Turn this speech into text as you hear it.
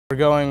We're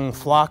going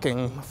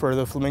flocking for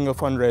the Flamingo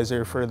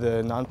fundraiser for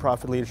the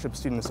Nonprofit Leadership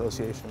Student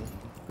Association.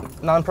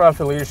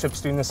 Nonprofit Leadership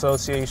Student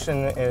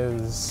Association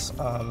is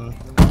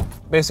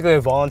basically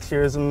a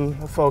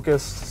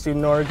volunteerism-focused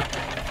student org.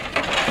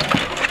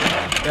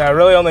 Yeah,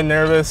 really only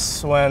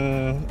nervous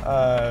when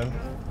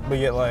we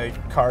get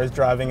like cars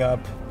driving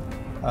up,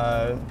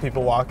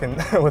 people walking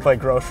with like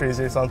groceries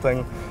or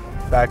something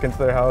back into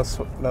their house,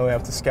 then we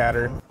have to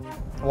scatter.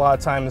 A lot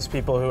of times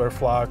people who are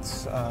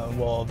flocked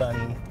will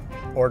then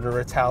order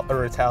a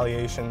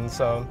retaliation,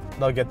 so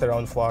they'll get their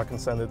own flock and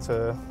send it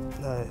to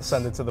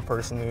the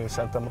person who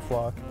sent them a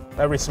flock.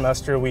 Every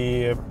semester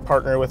we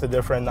partner with a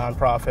different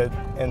nonprofit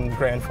in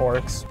Grand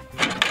Forks.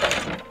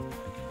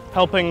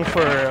 Helping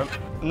for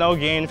no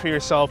gain for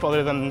yourself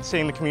other than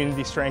seeing the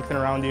community strengthen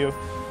around you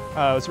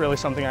is really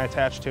something I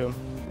attach to.